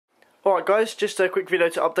Alright guys, just a quick video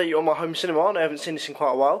to update you on my home cinema. I haven't seen this in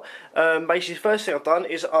quite a while. Basically the first thing I've done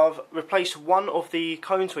is I've replaced one of the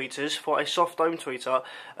cone tweeters for a soft dome tweeter.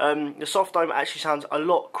 The soft dome actually sounds a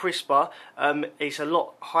lot crisper. It's a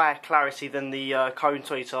lot higher clarity than the cone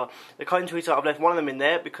tweeter. The cone tweeter, I've left one of them in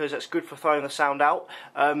there because that's good for throwing the sound out.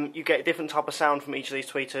 You get a different type of sound from each of these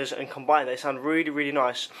tweeters, and combined they sound really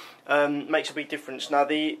nice. Makes a big difference. Now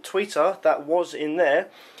the tweeter that was in there,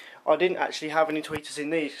 I didn't actually have any tweeters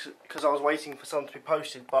in these because I was waiting for some to be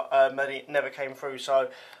posted, but it never came through, so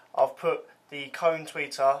I've put the cone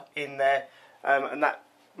tweeter in there, and that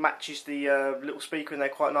matches the little speaker in there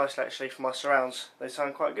quite nicely actually for my surrounds. They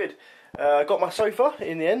sound quite good. I got my sofa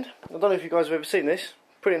in the end. I don't know if you guys have ever seen this.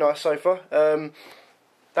 Pretty nice sofa.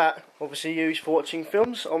 That obviously used for watching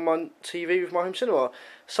films on my TV with my home cinema.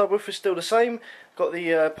 Subwoofer's still the same. Got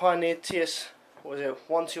the Pioneer TS, what was it,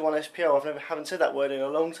 121 SPL. Haven't said that word in a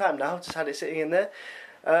long time now, just had it sitting in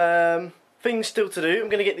there. Things still to do. I'm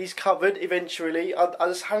going to get these covered eventually. I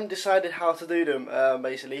just haven't decided how to do them,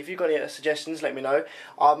 basically. If you've got any suggestions, let me know.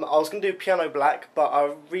 I was going to do piano black, but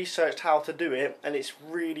I researched how to do it, and it's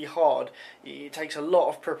really hard. It takes a lot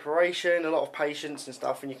of preparation, a lot of patience and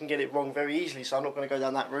stuff, and you can get it wrong very easily, so I'm not going to go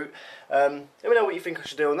down that route. Let me know what you think I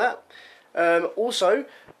should do on that. Also,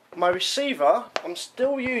 my receiver, I'm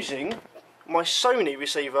still using my Sony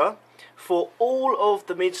receiver for all of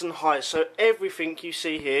the mids and highs, so everything you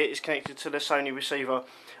see here is connected to the Sony receiver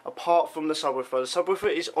apart from the subwoofer. The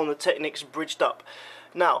subwoofer is on the Technics bridged up.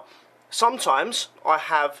 Now sometimes I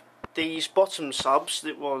have these bottom subs,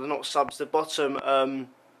 well they're not subs, the bottom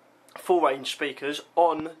full range speakers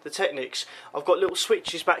on the Technics. I've got little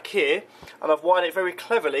switches back here and I've wired it very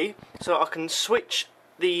cleverly so I can switch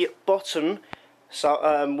the bottom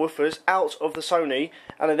woofers out of the Sony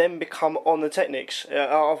and they then become on the Technics.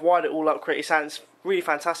 I've wired it all up, it sounds really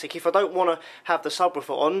fantastic. If I don't want to have the subwoofer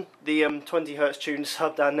on, the 20Hz tuned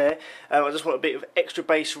sub down there, I just want a bit of extra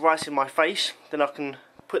bass right in my face, then I can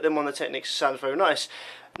put them on the Technics. It sounds very nice.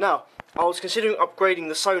 Now, I was considering upgrading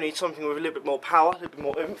the Sony to something with a little bit more power, a little bit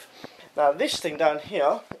more oomph. Now this thing down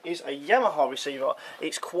here is a Yamaha receiver.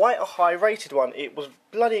 It's quite a high rated one. It was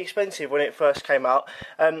bloody expensive when it first came out.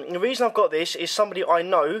 The reason I've got this is somebody I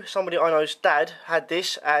know's dad had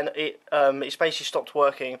this, and it's basically stopped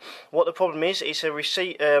working. What the problem is, it's a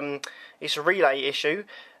relay issue.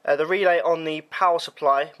 The relay on the power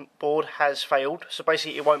supply board has failed, so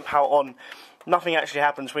basically it won't power on. Nothing actually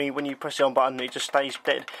happens when you press the on button, it just stays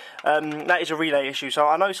dead. That is a relay issue, so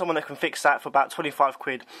I know someone that can fix that for about 25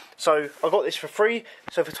 quid. So I got this for free,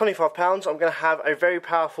 so for £25 I'm going to have a very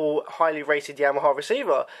powerful, highly rated Yamaha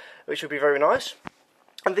receiver, which would be very nice.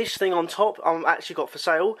 And this thing on top I've actually got for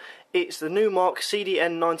sale. It's the Numark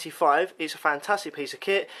CDN95. It's a fantastic piece of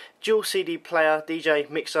kit. Dual CD player, DJ,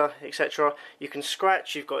 mixer, etc. You can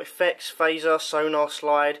scratch, you've got effects, phaser, sonar,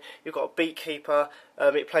 slide. You've got a beat keeper.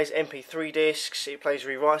 It plays MP3 discs. It plays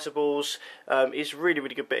rewritables. It's a really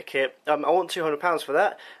good bit of kit. I want £200 for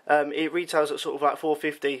that. It retails at sort of like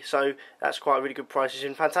 £450, so that's quite a really good price. It's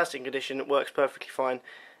in fantastic condition. It works perfectly fine.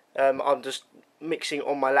 I'm just mixing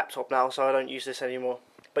on my laptop now, so I don't use this anymore.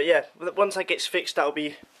 But yeah, once that gets fixed, that'll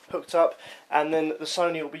be hooked up, and then the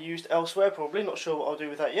Sony will be used elsewhere, probably. Not sure what I'll do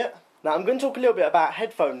with that yet. Now I'm going to talk a little bit about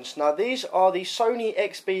headphones. Now these are the Sony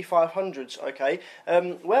XB500s, okay?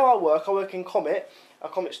 Where I work in Comet, a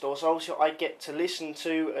Comet store, so obviously I get to listen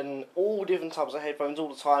to and all different types of headphones all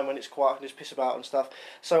the time. When it's quiet I can just piss about and stuff.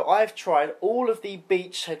 So I've tried all of the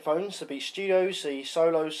Beats headphones, the Beats Studios, the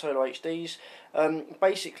Solos, Solo HDs.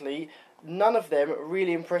 Basically, none of them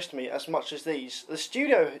really impressed me as much as these. The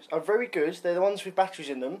Studios are very good. They're the ones with batteries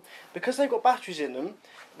in them. Because they've got batteries in them,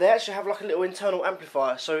 they actually have like a little internal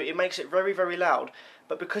amplifier, so it makes it very loud.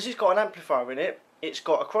 But because it's got an amplifier in it, it's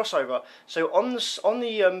got a crossover. So on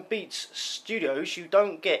the Beats Studios, you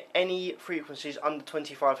don't get any frequencies under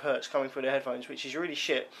 25 Hz coming through the headphones, which is really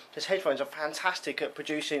shit. Because headphones are fantastic at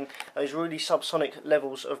producing those really subsonic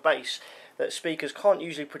levels of bass that speakers can't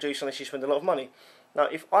usually produce unless you spend a lot of money. Now,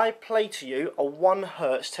 if I play to you a 1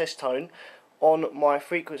 Hz test tone on my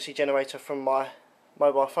frequency generator from my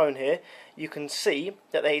mobile phone here, you can see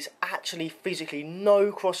that there is actually physically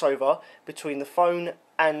no crossover between the phone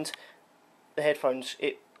and the headphones.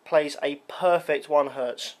 It plays a perfect 1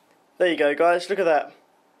 Hz. There you go, guys, look at that.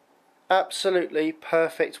 Absolutely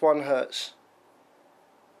perfect 1 Hz.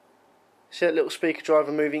 See that little speaker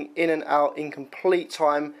driver moving in and out in complete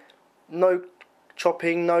time. No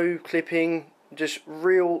chopping, no clipping, just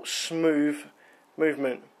real smooth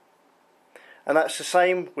movement. And that's the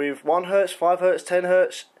same with 1 Hz, 5 Hz, 10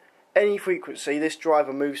 Hz, any frequency. This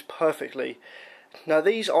driver moves perfectly. Now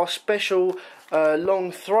these are special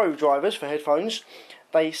long throw drivers for headphones.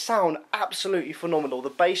 They sound absolutely phenomenal. The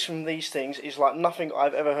bass from these things is like nothing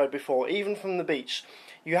I've ever heard before, even from the Beats.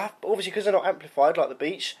 You have, obviously because they're not amplified like the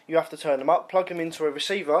Beats, you have to turn them up, plug them into a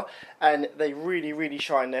receiver, and they really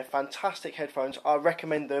shine. They're fantastic headphones. I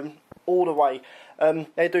recommend them all the way.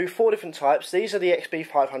 They do 4 different types. These are the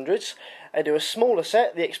XB500s. They do a smaller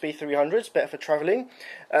set, the XB300s, better for travelling.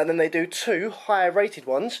 And then they do 2 higher rated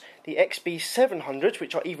ones, the XB700s,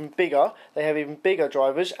 which are even bigger. They have even bigger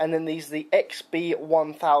drivers. And then these are the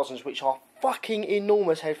XB1000s, which are fucking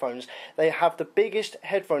enormous headphones. They have the biggest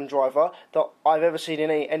headphone driver that I've ever seen in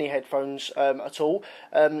any headphones at all.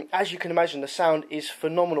 As you can imagine, the sound is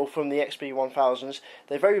phenomenal from the XB1000s.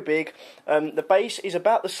 They're very big. The bass is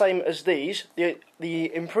about the same as these.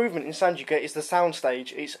 The improvement in sound you get is the sound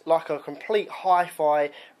stage. It's like a complete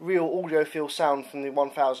hi-fi, real audiophile sound from the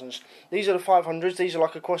 1000s. These are the 500s. These are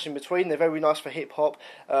like a cross in between. They're very nice for hip-hop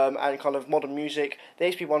and kind of modern music. The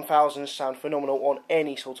XB1000s sound phenomenal on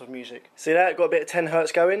any sort of music. See that? Got a bit of 10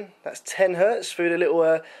 Hz going. That's 10 Hz through the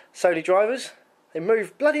little Sony drivers. They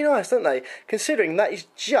move bloody nice, don't they? Considering that is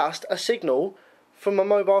just a signal from a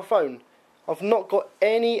mobile phone. I've not got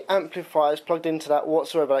any amplifiers plugged into that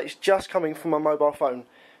whatsoever. It's just coming from my mobile phone.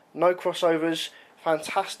 No crossovers.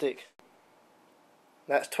 Fantastic.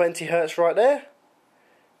 That's 20 Hz right there.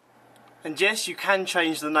 And yes, you can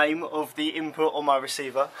change the name of the input on my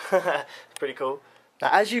receiver. It's pretty cool. Now,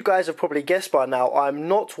 as you guys have probably guessed by now, I'm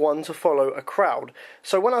not one to follow a crowd.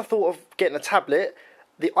 So when I thought of getting a tablet,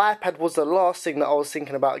 the iPad was the last thing that I was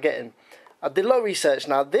thinking about getting. I did a lot of research.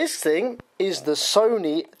 Now, this thing is the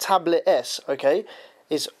Sony Tablet S, okay?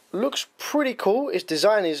 It looks pretty cool. Its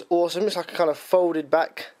design is awesome. It's like a kind of folded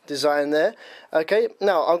back design there, okay?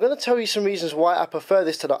 Now, I'm going to tell you some reasons why I prefer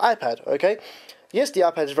this to the iPad, okay? Yes, the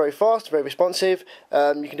iPad is very fast, very responsive.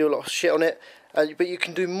 You can do a lot of shit on it. But you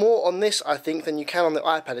can do more on this, I think, than you can on the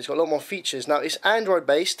iPad. It's got a lot more features. Now, it's Android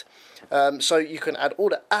based, so you can add all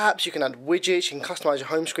the apps, you can add widgets, you can customize your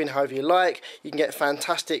home screen however you like. You can get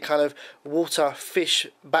fantastic kind of water fish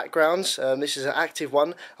backgrounds. This is an active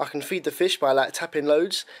one. I can feed the fish by like tapping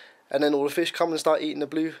loads, and then all the fish come and start eating the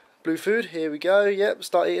blue food. Here we go. Yep,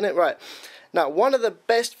 start eating it. Right. Now, one of the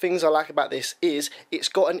best things I like about this is it's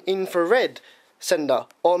got an infrared sender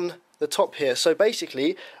on the top here. So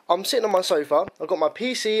basically, I'm sitting on my sofa, I've got my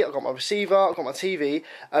PC, I've got my receiver, I've got my TV.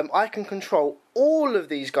 I can control all of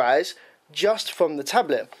these guys just from the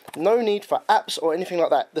tablet. No need for apps or anything like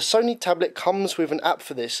that. The Sony tablet comes with an app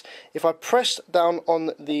for this. If I press down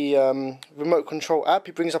on the remote control app,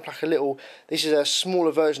 it brings up like a little, this is a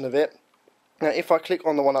smaller version of it. Now, if I click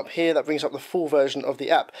on the one up here, that brings up the full version of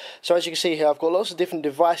the app. So as you can see here, I've got lots of different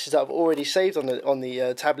devices that I've already saved on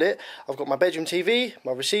the tablet. I've got my bedroom TV,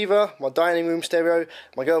 my receiver, my dining room stereo,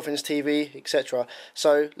 my girlfriend's TV, etc.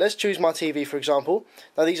 So let's choose my TV, for example.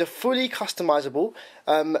 Now, these are fully customizable.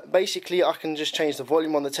 Basically, I can just change the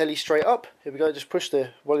volume on the telly straight up. Here we go, just push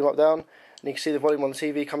the volume up, down, and you can see the volume on the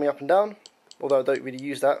TV coming up and down, although I don't really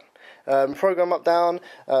use that. Program up, down,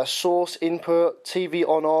 source, input, TV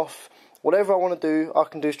on, off. Whatever I want to do, I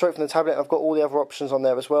can do straight from the tablet. I've got all the other options on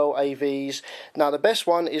there as well, AVs. Now, the best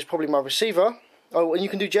one is probably my receiver. Oh, and you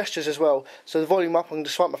can do gestures as well. So the volume up, I can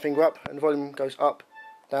just swipe my finger up, and the volume goes up,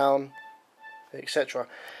 down, etc.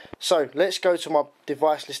 So let's go to my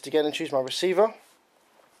device list again and choose my receiver.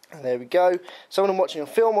 And there we go. So when I'm watching a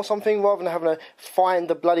film or something, rather than having to find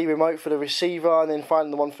the bloody remote for the receiver and then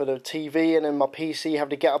find the one for the TV and then my PC, have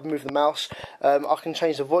to get up and move the mouse, I can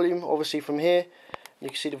change the volume, obviously, from here. You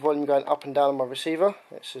can see the volume going up and down on my receiver.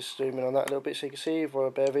 Let's just zoom in on that a little bit so you can see. For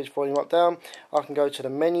a beverage, volume up, down. I can go to the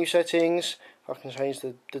menu settings. I can change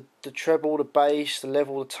the treble, the bass, the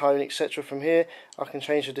level, the tone, etc. from here. I can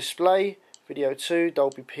change the display, video 2,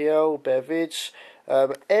 Dolby PL, bare vids.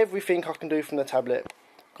 Everything I can do from the tablet.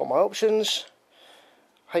 Got my options,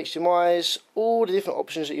 HDMIs, all the different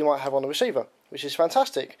options that you might have on the receiver, which is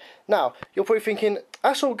fantastic. Now, you're probably thinking,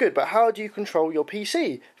 that's all good, but how do you control your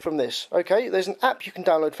PC from this? Okay, there's an app you can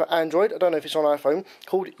download for Android, I don't know if it's on iPhone,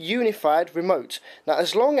 called Unified Remote. Now,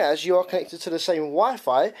 as long as you are connected to the same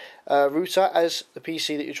Wi-Fi router as the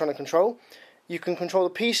PC that you're trying to control, you can control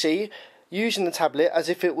the PC using the tablet as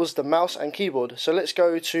if it was the mouse and keyboard. So let's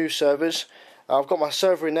go to servers. I've got my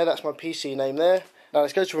server in there, that's my PC name there. Now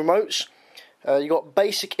let's go to remotes. You've got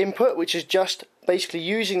basic input, which is just basically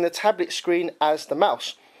using the tablet screen as the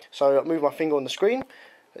mouse. So I'll move my finger on the screen.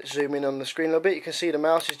 Let's zoom in on the screen a little bit. You can see the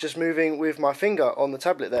mouse is just moving with my finger on the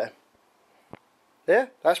tablet there. Yeah,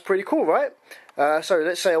 that's pretty cool, right? So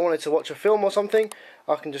let's say I wanted to watch a film or something.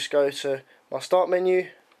 I can just go to my start menu,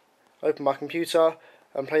 open my computer,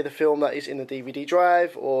 and play the film that is in the DVD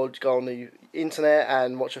drive, or go on the internet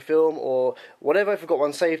and watch a film or whatever. If I've got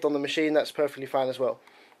one saved on the machine, that's perfectly fine as well.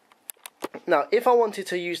 Now, if I wanted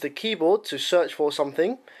to use the keyboard to search for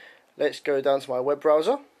something, let's go down to my web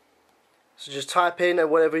browser. So just type in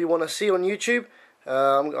whatever you want to see on YouTube.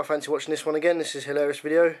 I fancy watching this one again. This is a hilarious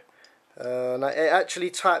video. Now it actually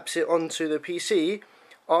types it onto the PC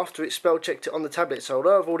after it's spell checked it on the tablet. So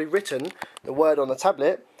although I've already written the word on the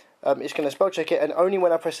tablet, it's going to spell check it, and only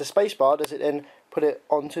when I press the space bar does it then put it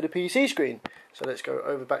onto the PC screen. So let's go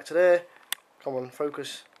over back to there. Come on,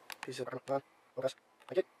 focus. Piece of okay.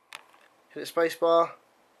 Hit the space bar,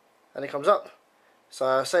 and it comes up.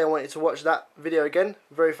 So say I wanted to watch that video again.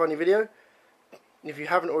 Very funny video. If you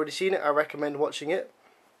haven't already seen it, I recommend watching it.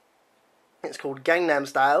 It's called Gangnam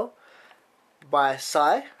Style by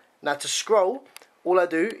Psy. Now to scroll, all I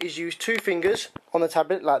do is use 2 fingers on the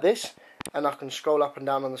tablet like this, and I can scroll up and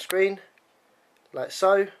down on the screen like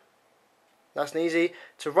so. Nice and easy.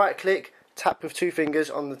 To right click, tap with 2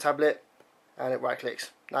 fingers on the tablet and it right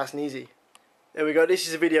clicks. Nice and easy. There we go, this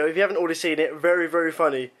is a video. If you haven't already seen it, very, very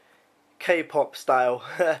funny. K-pop style.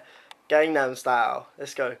 Gangnam Style.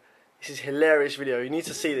 Let's go. This is a hilarious video. You need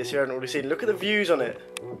to see this if you haven't already seen it. Look at the views on it.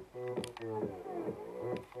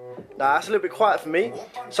 Now that's a little bit quiet for me,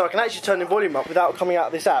 so I can actually turn the volume up without coming out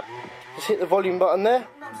of this app. Just hit the volume button there,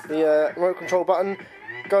 the remote control button,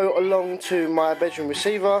 go along to my bedroom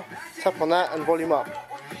receiver, tap on that and volume up.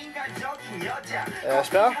 That's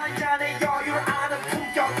better.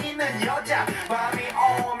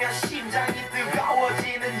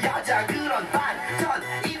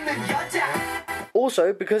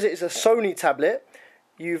 Also, because it's a Sony tablet,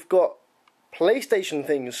 you've got PlayStation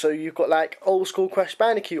things, so you've got like old school Crash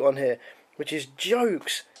Bandicoot on here, which is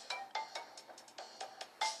jokes.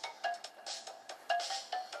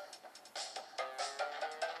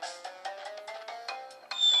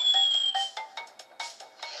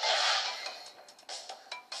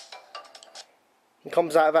 It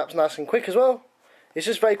comes out of apps nice and quick as well. It's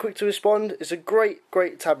just very quick to respond. It's a great,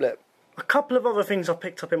 great tablet. A couple of other things I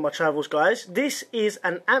picked up in my travels, guys. This is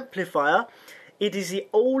an amplifier. It is the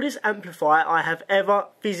oldest amplifier I have ever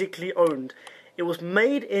physically owned. It was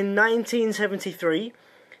made in 1973.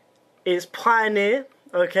 It's Pioneer,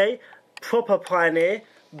 okay? Proper Pioneer.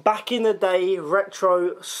 Back in the day,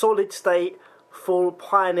 retro, solid state, full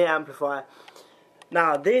Pioneer amplifier.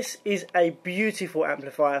 Now, this is a beautiful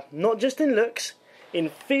amplifier. Not just in looks, in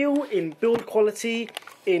feel, in build quality,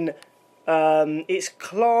 in its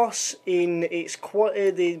class, in its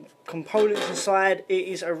quality, the components inside. It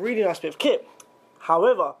is a really nice bit of kit.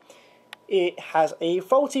 However, it has a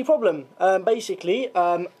faulty problem. Basically,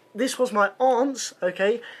 this was my aunt's,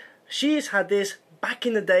 okay? She's had this back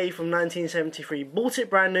in the day from 1973. Bought it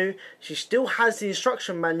brand new. She still has the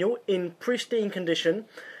instruction manual in pristine condition.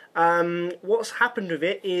 What's happened with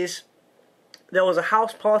it is there was a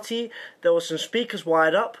house party, there was some speakers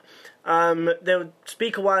wired up, the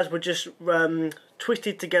speaker wires were just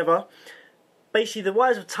twisted together. Basically the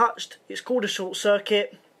wires have touched, it's called a short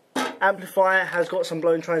circuit, amplifier has got some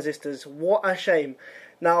blown transistors. What a shame.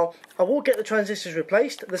 Now, I will get the transistors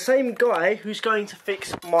replaced. The same guy who's going to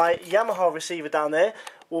fix my Yamaha receiver down there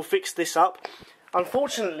will fix this up.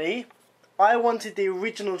 Unfortunately, I wanted the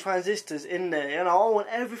original transistors in there, and I want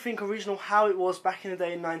everything original how it was back in the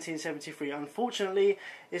day in 1973. Unfortunately,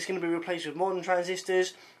 it's going to be replaced with modern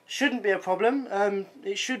transistors. Shouldn't be a problem.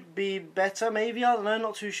 It should be better, maybe. I don't know,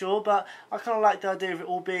 not too sure. But I kind of like the idea of it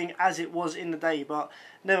all being as it was in the day. But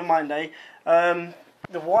never mind, eh?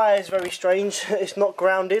 The wire is very strange. It's not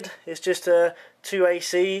grounded. It's just a 2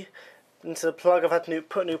 AC into the plug. I've had to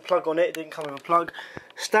put a new plug on it. It didn't come with a plug.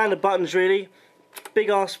 Standard buttons, really. Big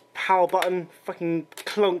ass power button, fucking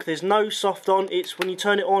clunk. There's no soft on. It's when you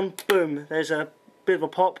turn it on, boom, there's a bit of a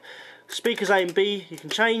pop. Speakers A and B, you can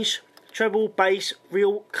change. Treble, bass,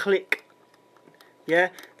 real click. Yeah,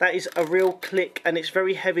 that is a real click, and it's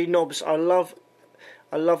very heavy knobs. I love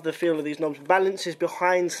the feel of these knobs. Balance is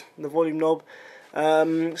behind the volume knob.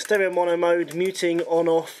 Stereo mono mode, muting on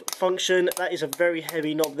off function. That is a very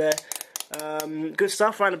heavy knob there. Good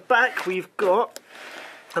stuff. Around the back, we've got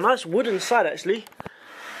a nice wooden side actually.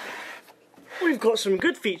 We've got some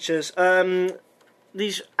good features.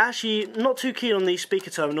 These actually not too keen on these speaker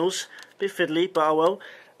terminals. Bit fiddly, but oh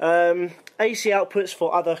well. AC outputs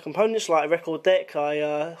for other components like a record deck,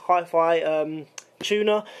 a hi-fi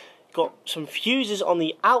tuner. Got some fuses on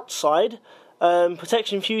the outside.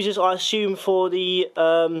 Protection fuses, I assume, for the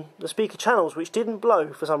speaker channels, which didn't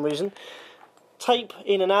blow for some reason. Tape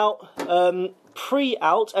in and out.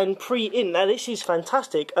 Pre-out and pre-in. Now this is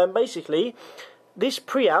fantastic. Basically, this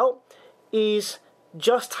pre-out is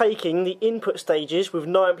just taking the input stages with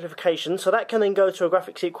no amplification, so that can then go to a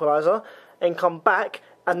graphics equalizer and come back,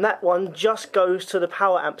 and that one just goes to the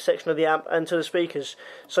power amp section of the amp and to the speakers.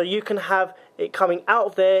 So you can have it coming out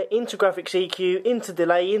of there into graphics EQ, into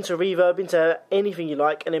delay, into reverb, into anything you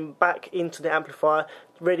like, and then back into the amplifier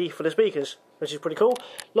ready for the speakers, which is pretty cool.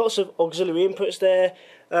 Lots of auxiliary inputs there.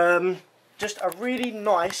 Just a really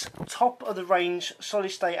nice top of the range solid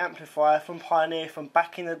state amplifier from Pioneer from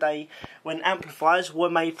back in the day when amplifiers were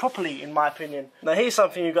made properly, in my opinion. Now here's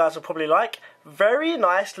something you guys will probably like. Very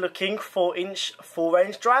nice looking 4-inch full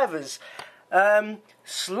range drivers.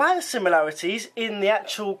 Slight similarities in the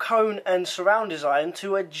actual cone and surround design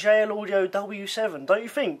to a JL Audio W7, don't you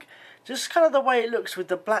think? Just kind of the way it looks with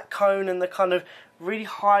the black cone and the kind of really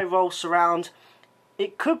high roll surround.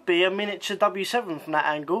 It could be a miniature W7 from that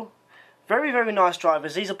angle. Very, very nice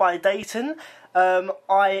drivers. These are by Dayton.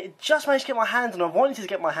 I just managed to get my hands on them. I've wanted to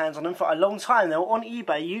get my hands on them for a long time. They were on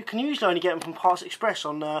eBay. You can usually only get them from Parts Express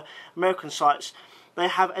on American sites. They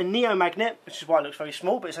have a Neo magnet, which is why it looks very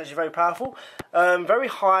small, but it's actually very powerful. Very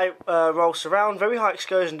high roll surround, very high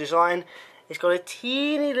excursion design. It's got a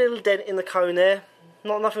teeny little dent in the cone there.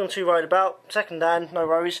 Nothing I'm too worried about. Second hand, no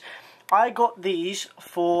worries. I got these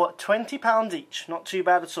for £20 each, not too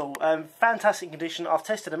bad at all. Fantastic condition, I've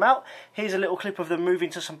tested them out. Here's a little clip of them moving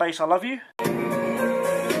to some bass I Love You.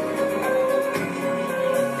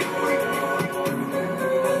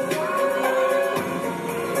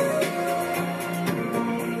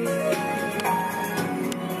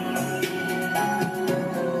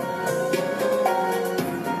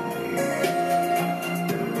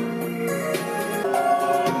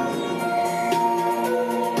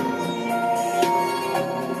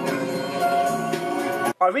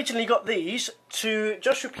 I originally got these to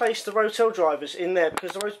just replace the Rotel drivers in there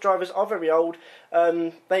because the Rotel drivers are very old.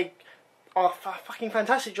 They are fucking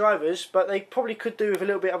fantastic drivers, but they probably could do with a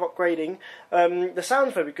little bit of upgrading. The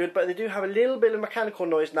sound's very good, but they do have a little bit of mechanical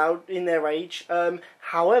noise now in their age.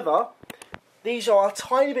 However, these are a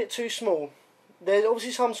tiny bit too small. There's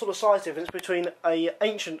obviously some sort of size difference between an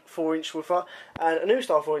ancient 4-inch woofer and a new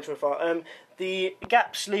style 4-inch woofer. The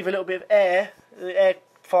gaps leave a little bit of air. The air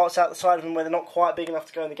farts out the side of them where they're not quite big enough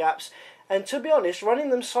to go in the gaps. And to be honest,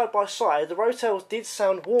 running them side by side, the Rotels did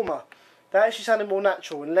sound warmer. They actually sounded more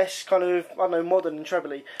natural and less kind of, I don't know, modern and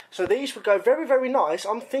trebly. So these would go very, very nice.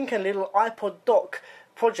 I'm thinking a little iPod dock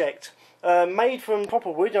project made from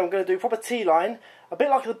proper wood. I'm going to do proper T-line, a bit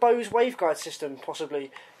like the Bose waveguide system,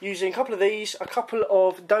 possibly. Using a couple of these, a couple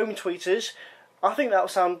of dome tweeters. I think that will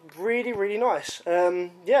sound really, really nice.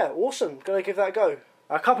 Yeah, awesome. Going to give that a go.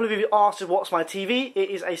 A couple of you asked what's my TV. It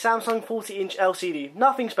is a Samsung 40-inch LCD.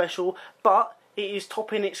 Nothing special, but it is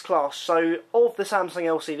top in its class. So of the Samsung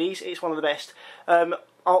LCDs, it's one of the best. I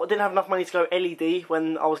didn't have enough money to go LED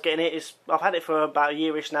when I was getting it. I've had it for about a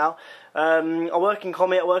yearish now. I work in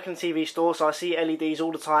Comet, I work in a TV store, so I see LEDs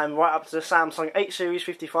all the time, right up to the Samsung 8 Series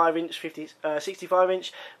 55-inch,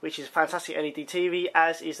 65-inch, which is a fantastic LED TV,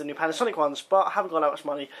 as is the new Panasonic ones, but I haven't got that much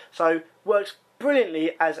money. So works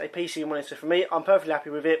brilliantly as a PC monitor for me. I'm perfectly happy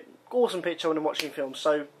with it. Awesome picture when I'm watching films,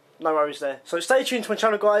 so no worries there. So stay tuned to my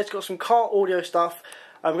channel, guys. Got some car audio stuff.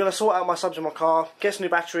 I'm going to sort out my subs in my car, get some new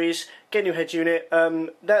batteries, get a new head unit.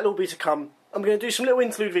 That'll all be to come. I'm going to do some little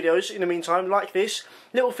interlude videos in the meantime, like this.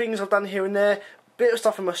 Little things I've done here and there. Bit of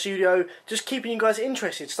stuff in my studio, just keeping you guys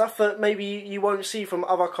interested. Stuff that maybe you won't see from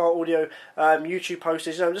other car audio YouTube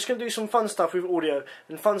posters. I'm just going to do some fun stuff with audio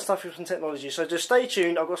and fun stuff with some technology. So just stay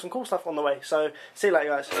tuned. I've got some cool stuff on the way. So see you later,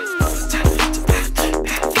 guys.